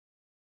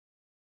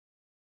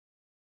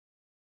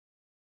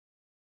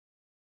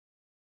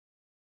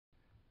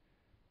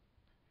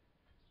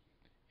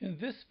In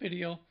this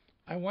video,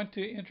 I want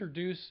to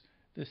introduce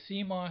the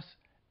CMOS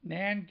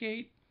NAND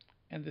gate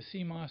and the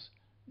CMOS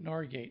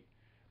NOR gate.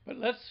 But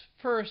let's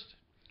first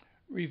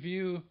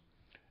review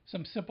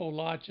some simple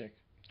logic.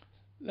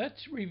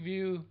 Let's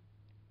review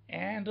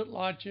AND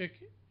logic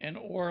and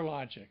OR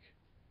logic.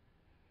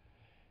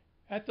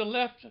 At the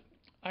left,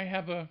 I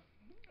have a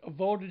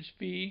voltage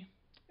V,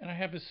 and I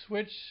have a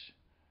switch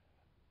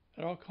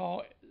that I'll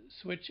call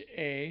switch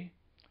A,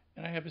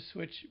 and I have a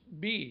switch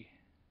B.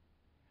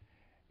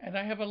 And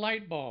I have a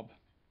light bulb.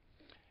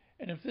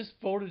 And if this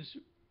voltage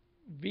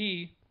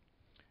V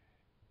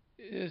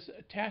is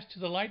attached to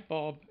the light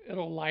bulb,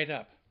 it'll light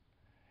up.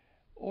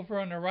 Over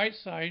on the right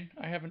side,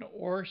 I have an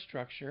OR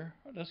structure.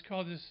 Let's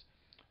call this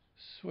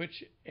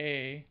switch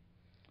A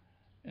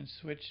and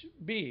switch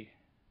B.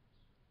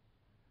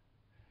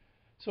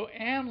 So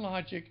AND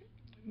logic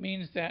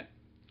means that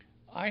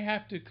I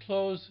have to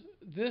close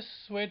this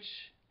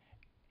switch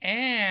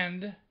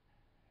and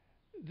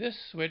this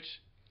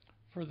switch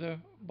for the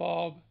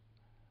bulb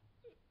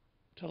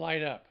to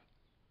light up.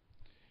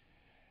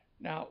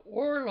 Now,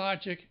 OR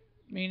logic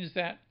means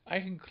that I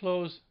can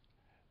close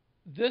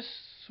this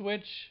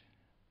switch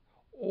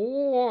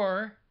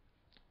or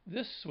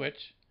this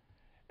switch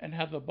and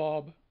have the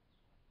bulb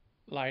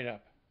light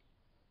up.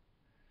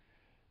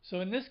 So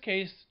in this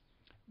case,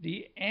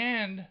 the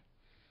AND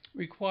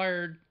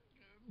required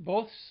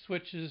both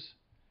switches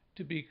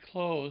to be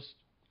closed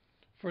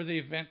for the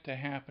event to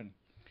happen.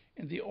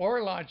 In the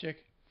OR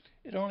logic,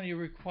 it only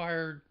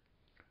required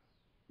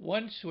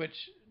one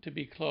switch to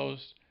be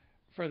closed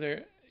for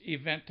the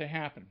event to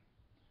happen.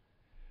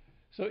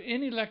 So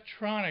in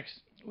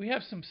electronics, we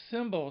have some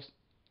symbols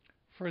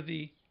for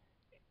the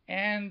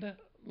AND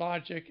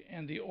logic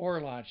and the OR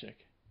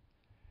logic.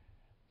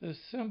 The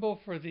symbol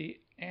for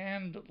the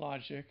AND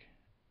logic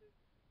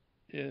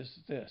is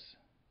this,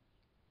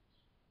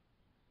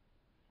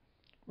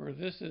 where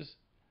this is,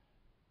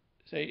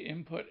 say,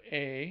 input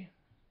A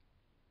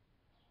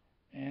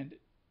and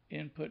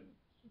input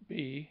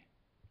B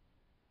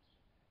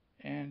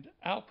and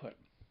output.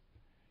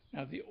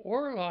 Now the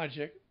OR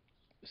logic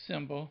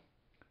symbol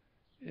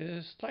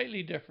is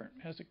slightly different.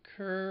 It has a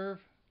curve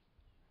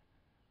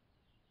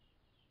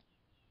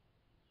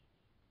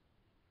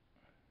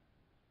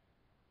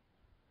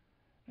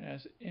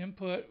as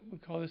input. We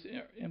call this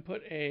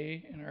input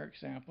A in our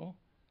example,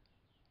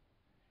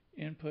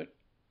 input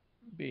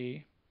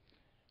B,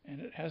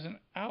 and it has an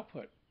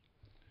output.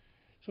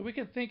 So we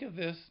can think of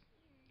this,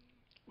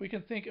 we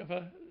can think of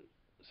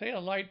say a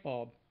light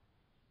bulb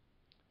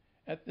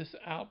at this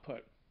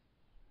output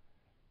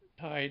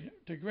tied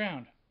to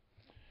ground.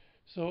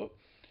 So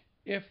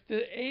if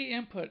the A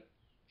input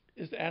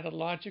is at a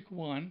logic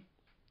 1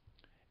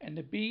 and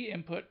the B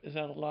input is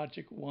at a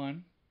logic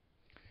 1,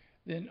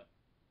 then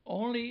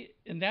only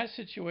in that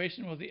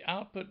situation will the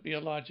output be a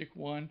logic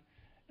 1,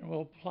 and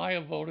we'll apply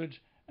a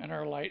voltage and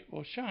our light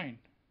will shine.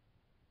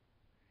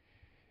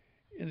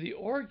 In the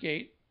OR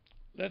gate,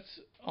 let's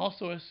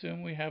also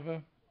assume we have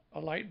a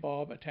light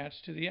bulb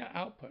attached to the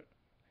output.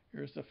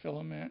 Here's the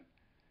filament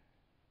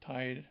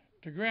tied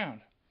to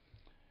ground.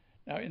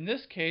 Now in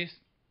this case,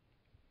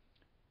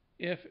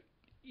 if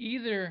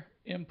either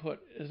input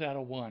is at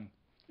a 1,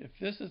 if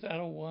this is at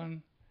a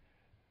 1,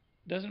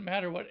 doesn't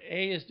matter what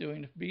A is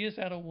doing. If B is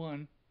at a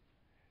 1,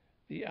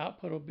 the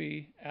output will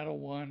be at a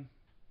 1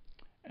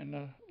 and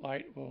the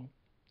light will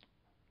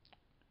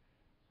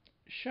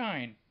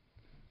shine.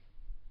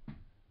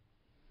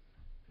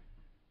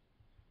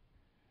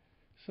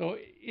 So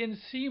in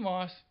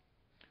CMOS,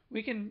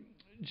 we can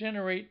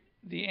generate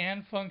the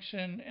AND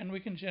function and we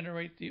can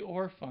generate the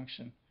OR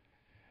function.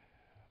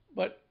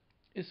 But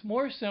it's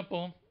more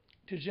simple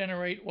to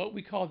generate what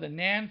we call the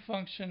NAND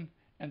function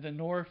and the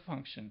NOR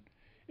function.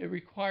 It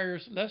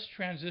requires less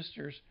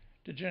transistors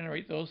to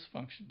generate those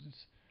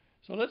functions.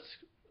 So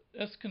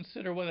let's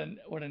consider what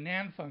a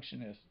NAND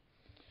function is.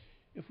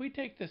 If we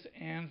take this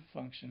AND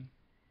function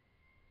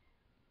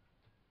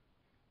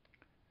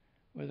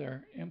with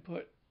our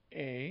input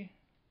A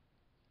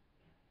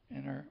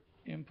and our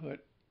input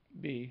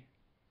B,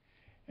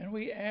 and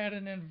we add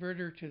an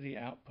inverter to the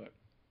output,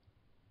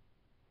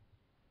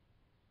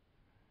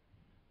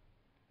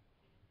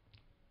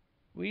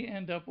 we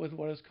end up with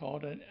what is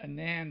called a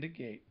NAND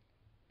gate.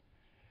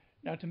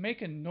 Now to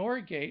make a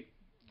NOR gate,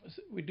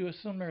 we do a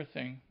similar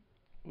thing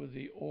with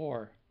the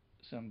OR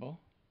symbol.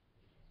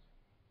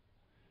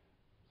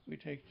 We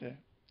take the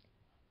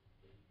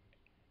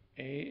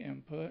A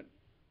input,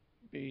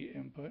 B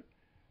input.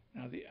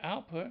 Now the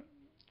output,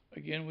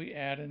 again, we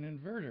add an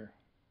inverter.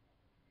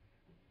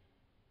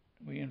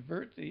 We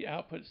invert the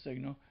output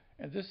signal,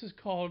 and this is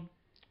called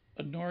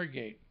a NOR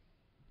gate.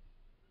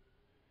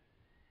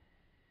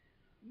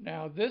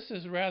 Now this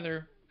is a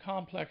rather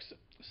complex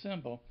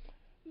symbol,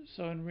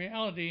 so in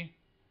reality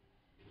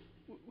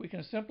we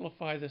can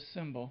simplify this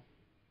symbol,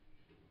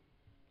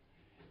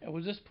 and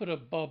we'll just put a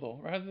bubble.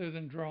 Rather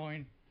than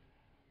drawing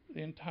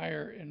the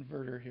entire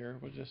inverter here,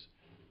 we'll just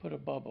put a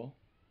bubble,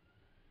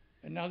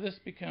 and now this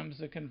becomes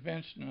the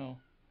conventional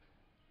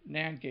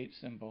NAND gate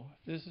symbol.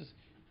 This is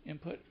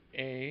input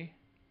A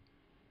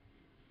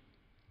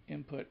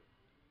input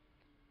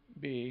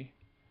B,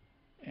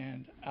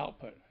 and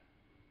output.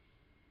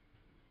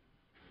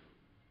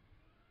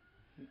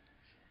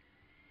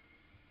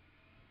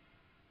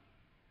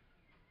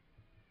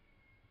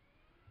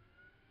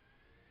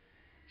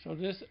 So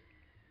this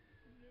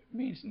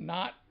means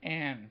not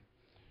and.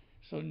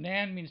 So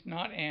NAND means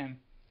not and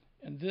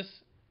this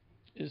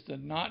is the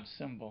not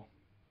symbol.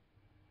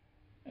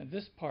 And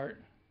this part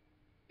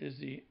is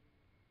the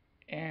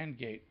AND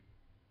gate.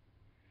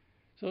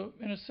 So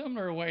in a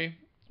similar way,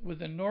 with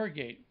the NOR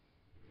gate,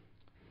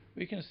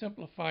 we can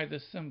simplify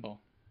this symbol.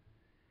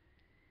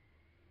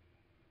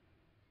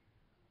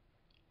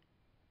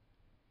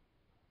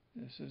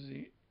 This is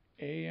the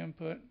A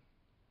input,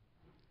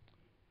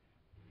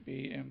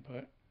 B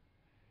input,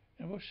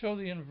 and we'll show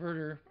the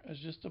inverter as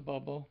just a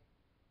bubble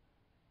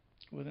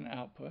with an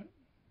output.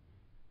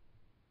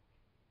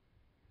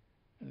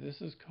 And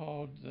this is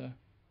called the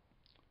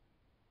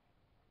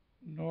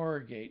NOR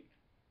gate,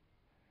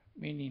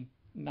 meaning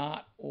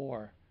not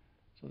or.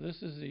 So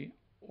this is the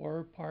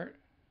or part,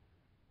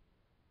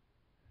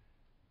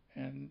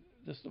 and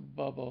this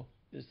bubble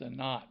is the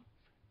not,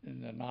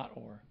 in the not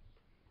or.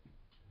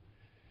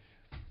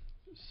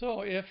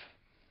 So if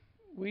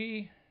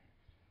we,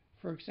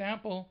 for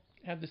example,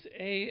 have this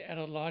A at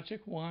a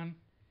logic 1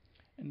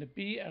 and the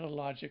B at a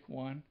logic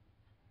 1,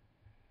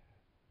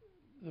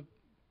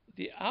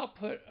 the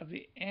output of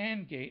the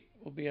AND gate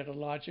will be at a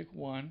logic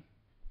 1,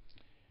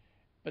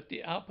 but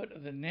the output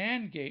of the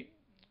NAND gate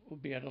will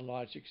be at a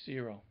logic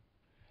 0.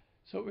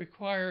 So it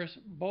requires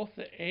both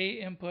the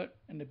A input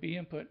and the B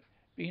input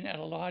being at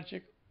a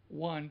logic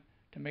 1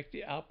 to make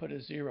the output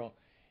a 0.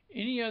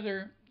 Any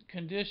other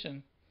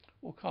condition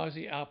will cause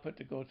the output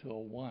to go to a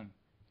 1.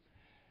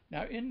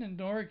 Now in the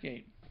NOR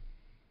gate,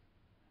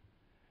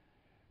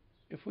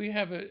 if we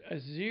have a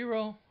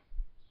 0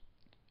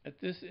 at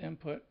this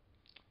input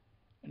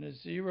and a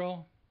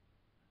 0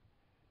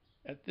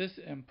 at this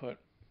input,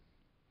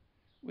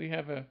 we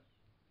have a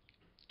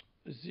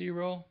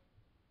 0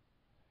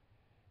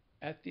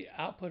 at the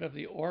output of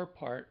the OR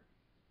part,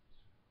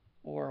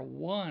 or a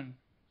 1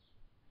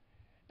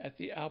 at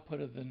the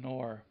output of the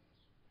NOR.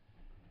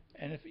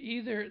 And if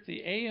either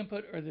the A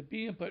input or the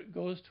B input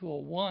goes to a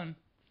 1,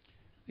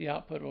 the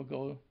output will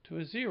go to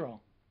a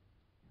 0.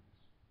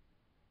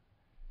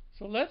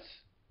 So let's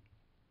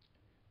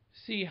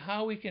see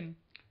how we can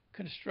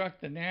construct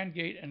the NAND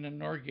gate and the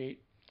NOR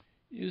gate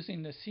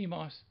using the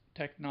CMOS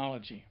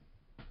technology.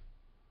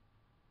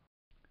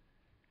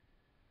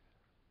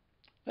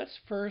 Let's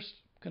first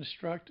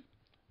construct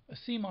a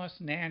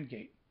CMOS NAND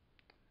gate.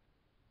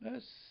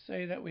 Let's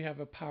say that we have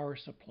a power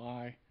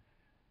supply,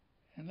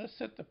 and let's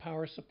set the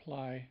power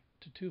supply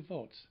to 2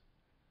 volts.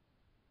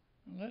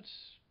 And let's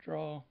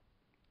draw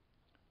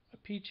a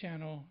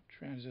p-channel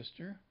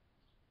transistor,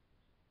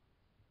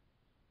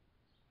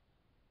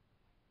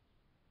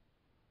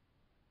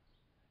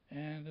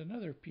 and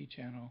another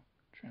p-channel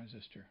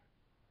transistor.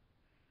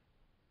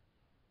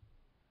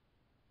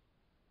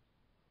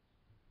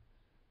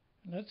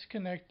 Let's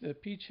connect the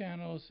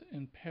p-channels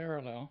in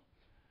parallel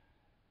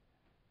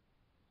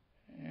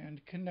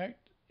and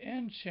connect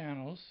N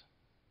channels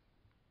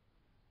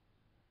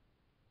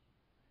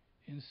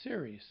in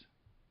series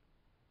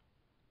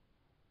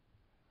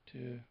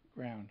to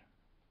ground.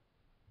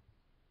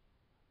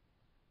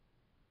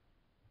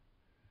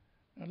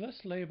 Now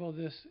let's label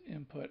this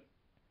input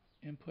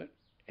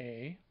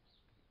A,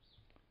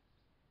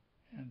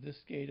 and this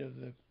gate of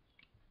the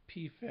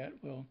PFET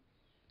will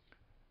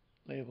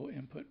label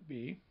input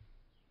B.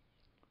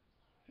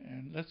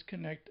 And let's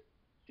connect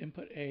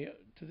input A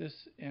to this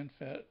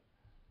NFET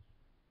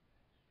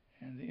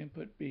and the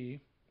input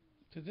B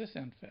to this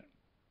NFET.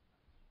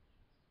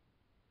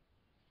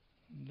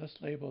 And let's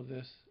label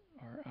this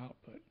our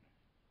output.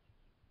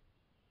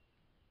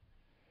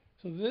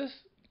 So this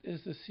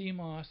is the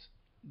CMOS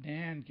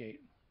NAND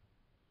gate.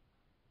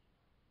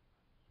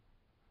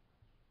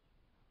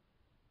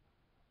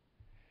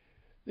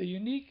 The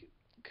unique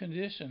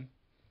condition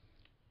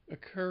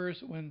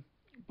occurs when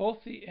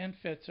both the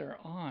NFETs are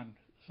on.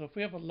 So if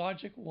we have a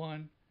logic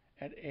 1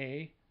 at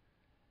A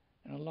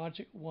and a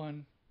logic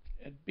 1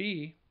 at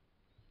B,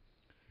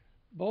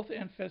 both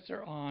NFETs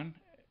are on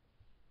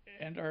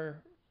and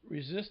are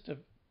resistive,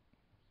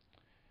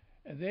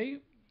 and they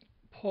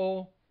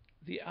pull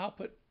the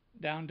output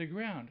down to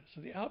ground.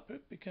 So the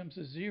output becomes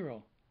a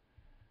 0.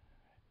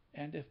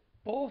 And if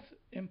both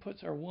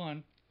inputs are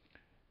 1,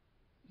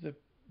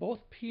 both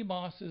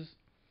PMOSs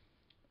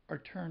are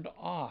turned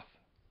off.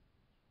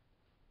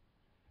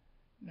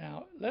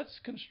 Now let's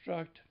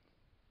construct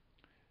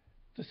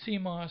the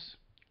CMOS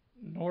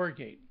NOR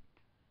gate.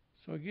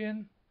 So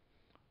again,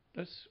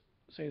 let's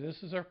say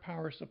this is our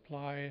power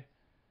supply,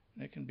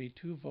 and it can be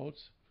 2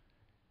 volts.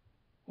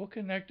 We'll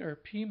connect our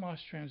PMOS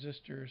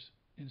transistors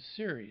in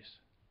series.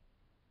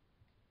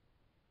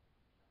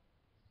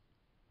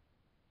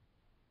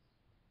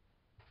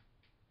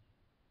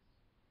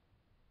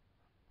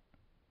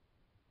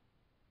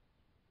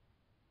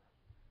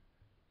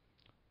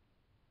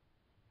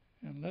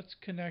 And let's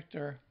connect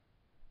our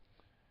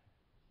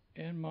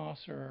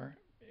NMOS or our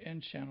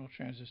N-channel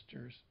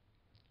transistors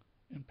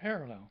in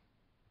parallel.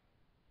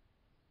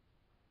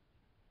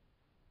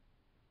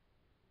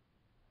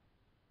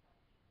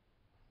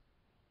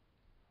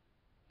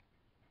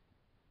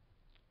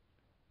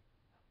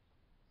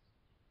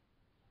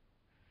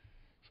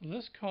 So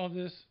let's call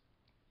this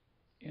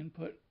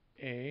input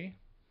A,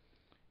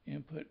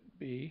 input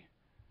B.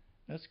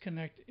 Let's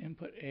connect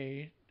input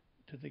A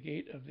to the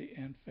gate of the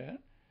NFET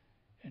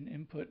and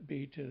input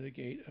B to the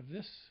gate of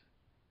this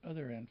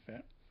other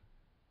NFET.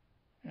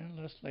 And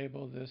let's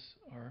label this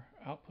our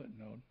output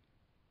node.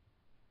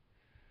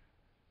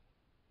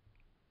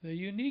 The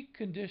unique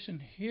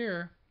condition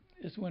here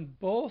is when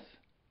both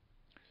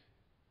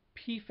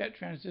PFET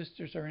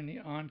transistors are in the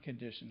on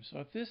condition. So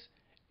if this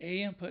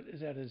A input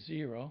is at a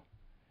 0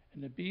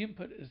 and the B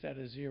input is at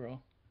a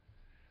 0,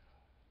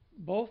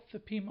 both the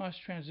PMOS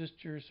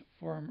transistors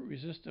form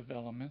resistive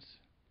elements.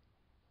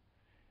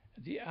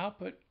 The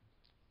output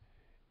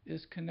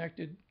is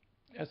connected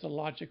as a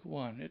logic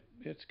 1.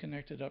 It's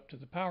connected up to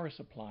the power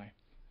supply.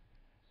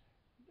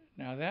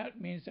 Now that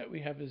means that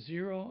we have a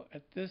 0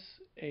 at this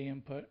A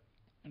input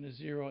and a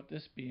 0 at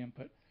this B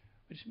input,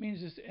 which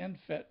means this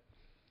NFET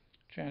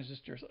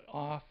transistor is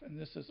off and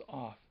this is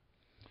off.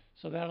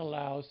 So that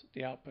allows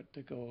the output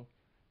to go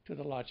to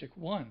the logic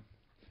 1.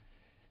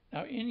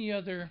 Now any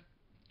other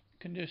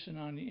condition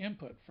on the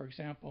input, for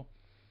example,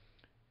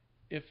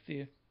 if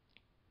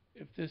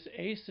this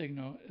A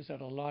signal is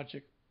at a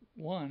logic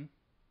 1,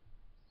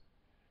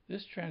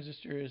 this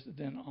transistor is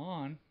then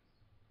on,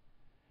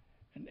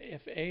 and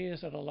if A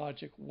is at a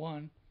logic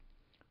 1,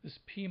 this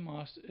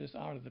PMOS is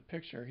out of the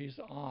picture, he's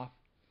off,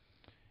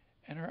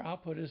 and our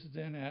output is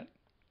then at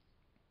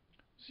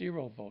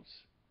 0 volts,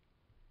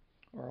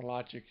 or a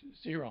logic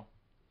 0.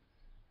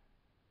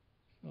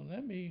 So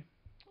let me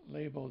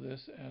label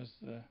this as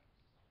the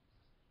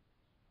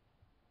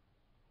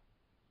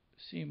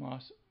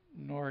CMOS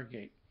NOR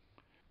gate.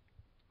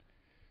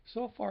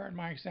 So far in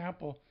my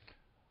example,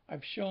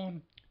 I've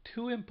shown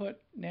 2 input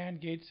NAND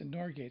gates and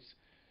NOR gates.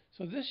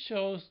 So this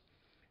shows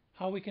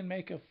how we can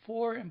make a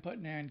 4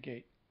 input NAND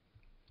gate.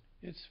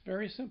 It's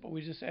very simple.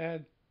 We just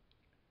add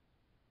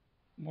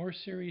more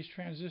series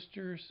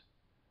transistors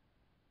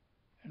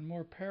and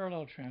more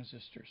parallel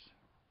transistors.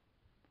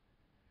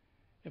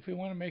 If we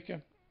want to make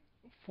a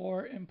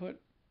 4 input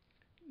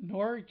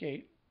NOR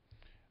gate,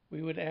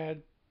 we would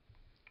add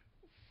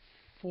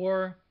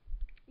 4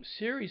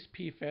 series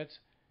PFETs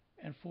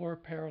and 4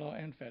 parallel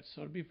NFETs.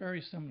 So it would be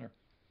very similar.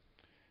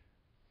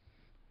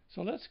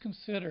 So let's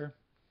consider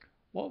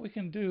what we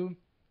can do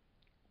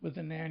with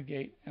the NAND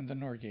gate and the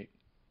NOR gate.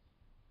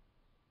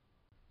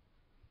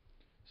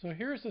 So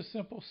here's a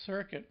simple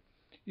circuit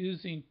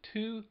using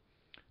two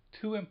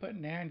input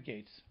NAND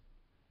gates.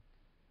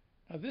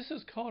 Now this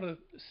is called a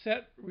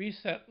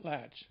SET-RESET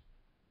latch.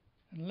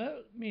 And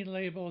let me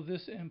label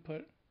this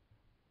input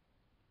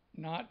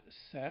not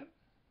set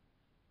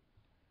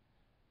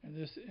and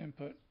this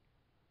input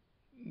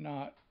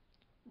not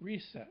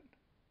reset.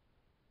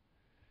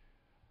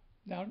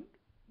 Now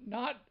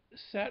not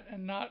set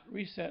and not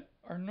reset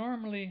are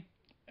normally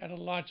at a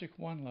logic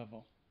 1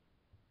 level.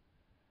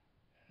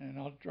 And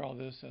I'll draw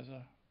this as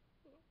a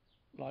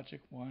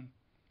logic 1.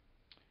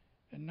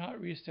 And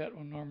not reset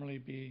will normally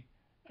be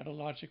at a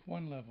logic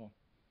 1 level.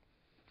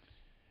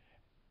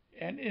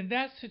 And in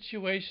that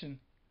situation,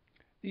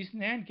 these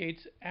NAND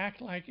gates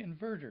act like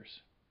inverters.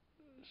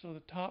 So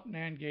the top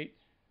NAND gate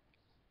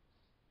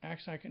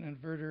acts like an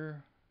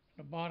inverter,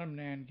 the bottom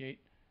NAND gate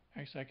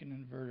acts like an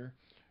inverter,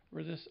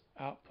 where this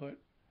output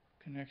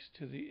connects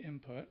to the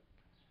input,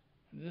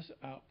 and this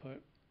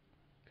output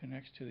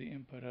connects to the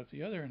input of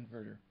the other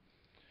inverter.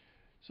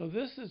 So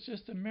this is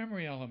just a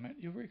memory element.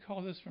 You'll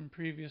recall this from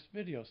previous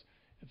videos.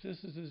 If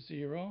this is a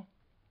 0,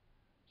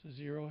 it's a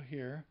 0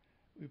 here,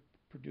 we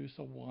produce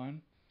a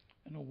 1,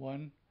 and a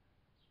 1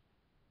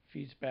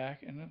 feeds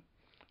back and it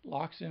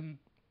locks in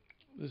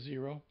the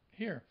 0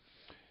 here.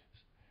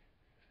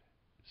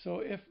 So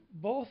if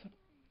both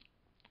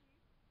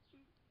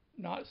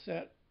not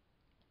set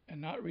and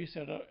not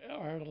reset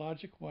are at a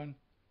logic 1,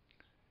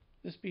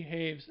 this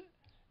behaves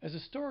as a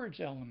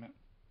storage element.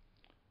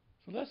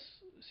 So let's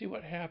see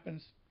what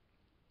happens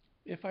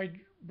if I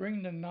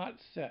bring the not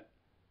set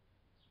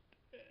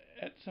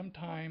at some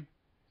time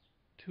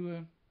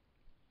to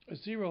a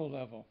 0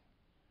 level.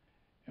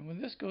 And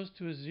when this goes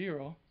to a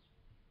 0,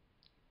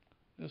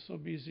 this will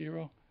be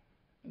 0,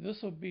 and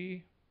this will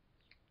be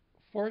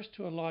forced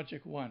to a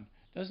logic 1.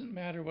 Doesn't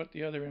matter what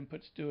the other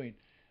input's doing.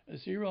 A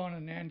 0 on a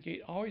NAND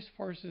gate always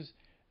forces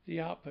the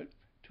output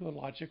to a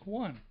logic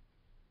 1.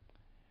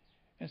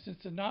 And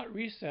since the not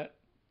reset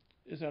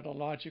is at a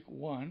logic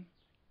 1,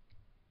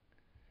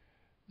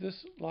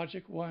 this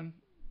logic 1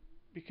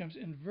 becomes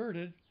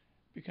inverted,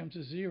 becomes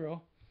a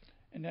 0,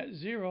 and that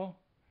 0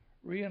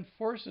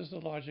 reinforces the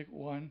logic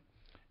 1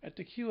 at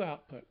the Q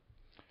output.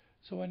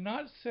 So when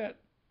not set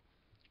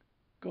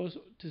goes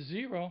to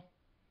 0,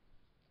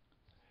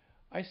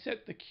 I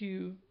set the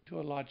Q to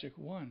a logic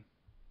 1.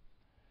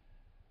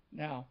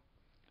 Now,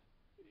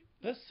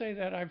 let's say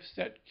that I've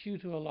set Q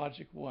to a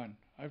logic 1.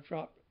 I've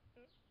dropped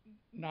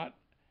not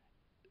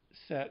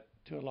set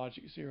to a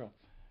logic 0.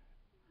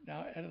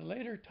 Now at a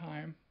later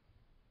time,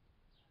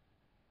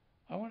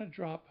 I want to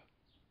drop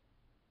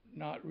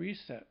not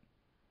reset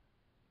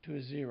to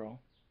a 0.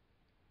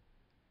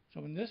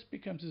 So when this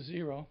becomes a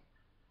 0,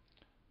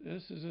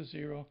 this is a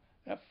 0,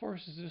 that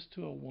forces this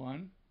to a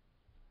 1,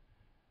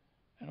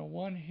 and a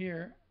 1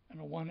 here, and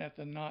a 1 at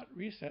the not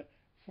reset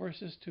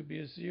forces to be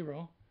a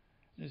 0,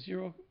 and a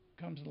 0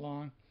 comes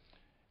along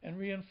and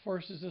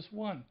reinforces this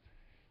 1.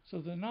 So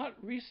the not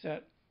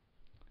reset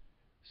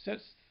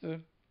sets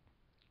the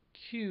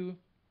Q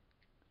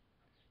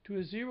to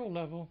a 0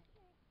 level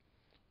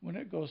when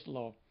it goes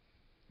low.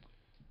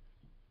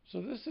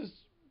 So this is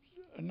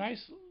a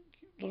nice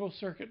little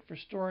circuit for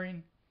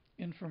storing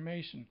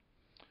information.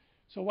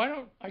 So why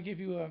don't I give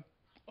you a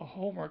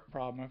homework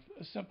problem,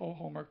 a simple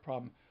homework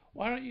problem.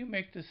 Why don't you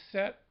make the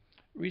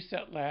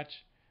SET-RESET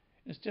latch,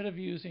 instead of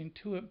using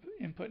 2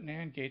 input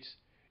NAND gates,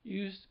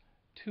 use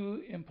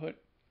 2 input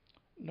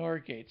NOR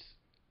gates.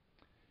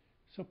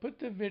 So put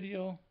the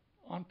video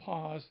on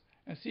pause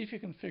and see if you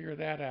can figure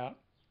that out.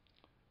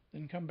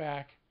 Then come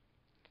back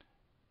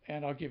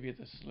and I'll give you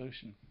the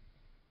solution.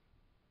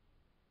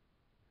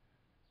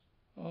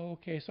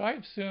 Okay, so I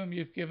assume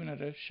you've given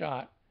it a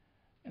shot,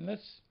 and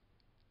let's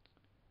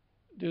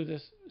do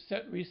this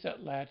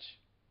SET-RESET latch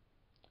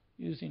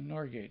using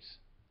NOR gates.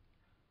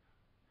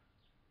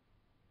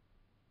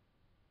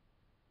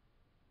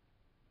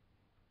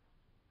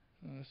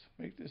 So let's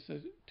make this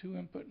a 2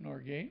 input NOR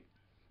gate,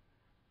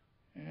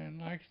 and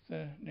like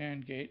the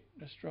NAND gate,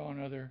 let's draw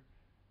another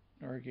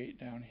NOR gate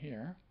down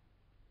here.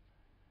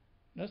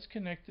 Let's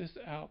connect this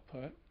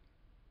output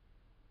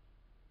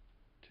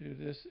to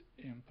this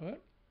input.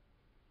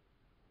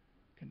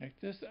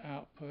 Connect this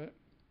output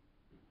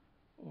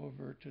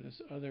over to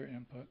this other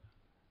input.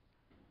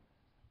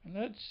 And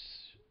let's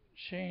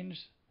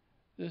change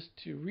this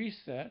to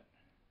reset,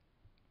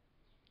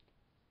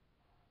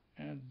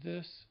 and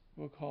this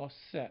we'll call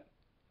set.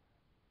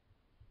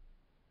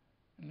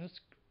 And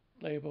let's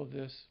label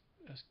this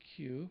as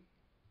Q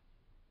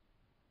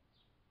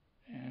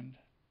and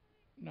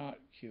not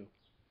Q.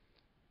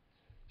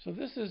 So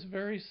this is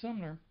very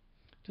similar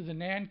to the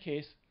NAND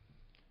case,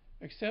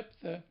 except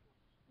the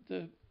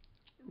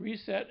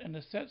reset and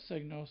the set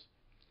signals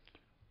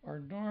are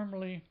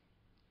normally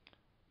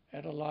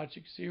at a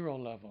logic 0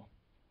 level.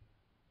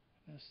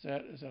 The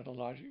set is at a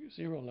logic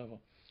 0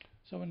 level.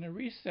 So when the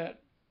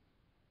reset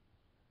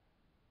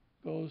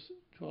goes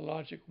to a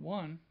logic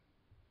 1,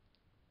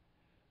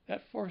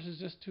 that forces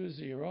this to a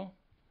 0,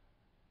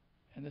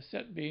 and the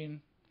set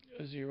being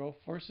a 0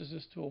 forces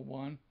this to a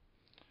 1,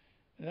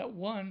 and that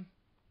 1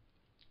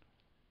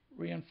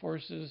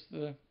 reinforces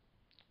the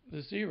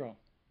 0.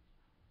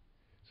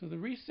 So the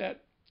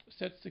reset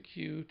sets the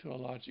Q to a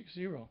logic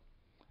 0.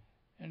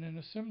 And in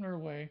a similar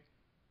way,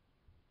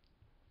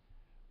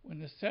 when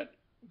the set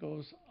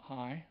goes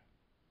high,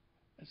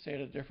 let's say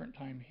at a different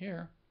time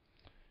here,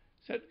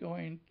 set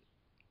going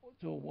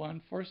to a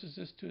 1 forces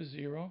this to a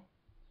 0.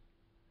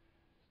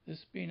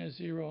 This being a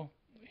 0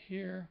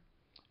 here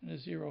and a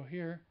 0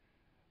 here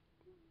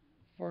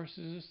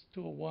forces this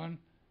to a 1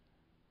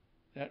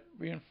 that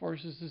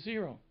reinforces the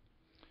 0.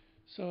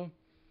 So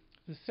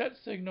the set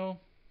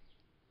signal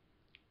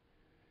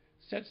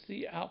sets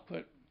the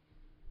output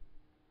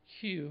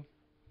Q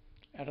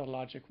at a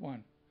logic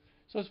 1.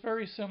 So it's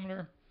very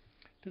similar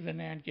to the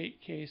NAND gate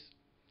case,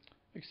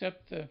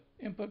 except the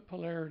input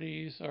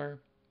polarities are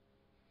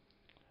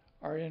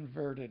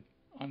inverted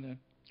on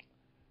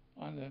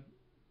the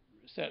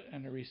set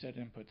and the reset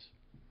inputs.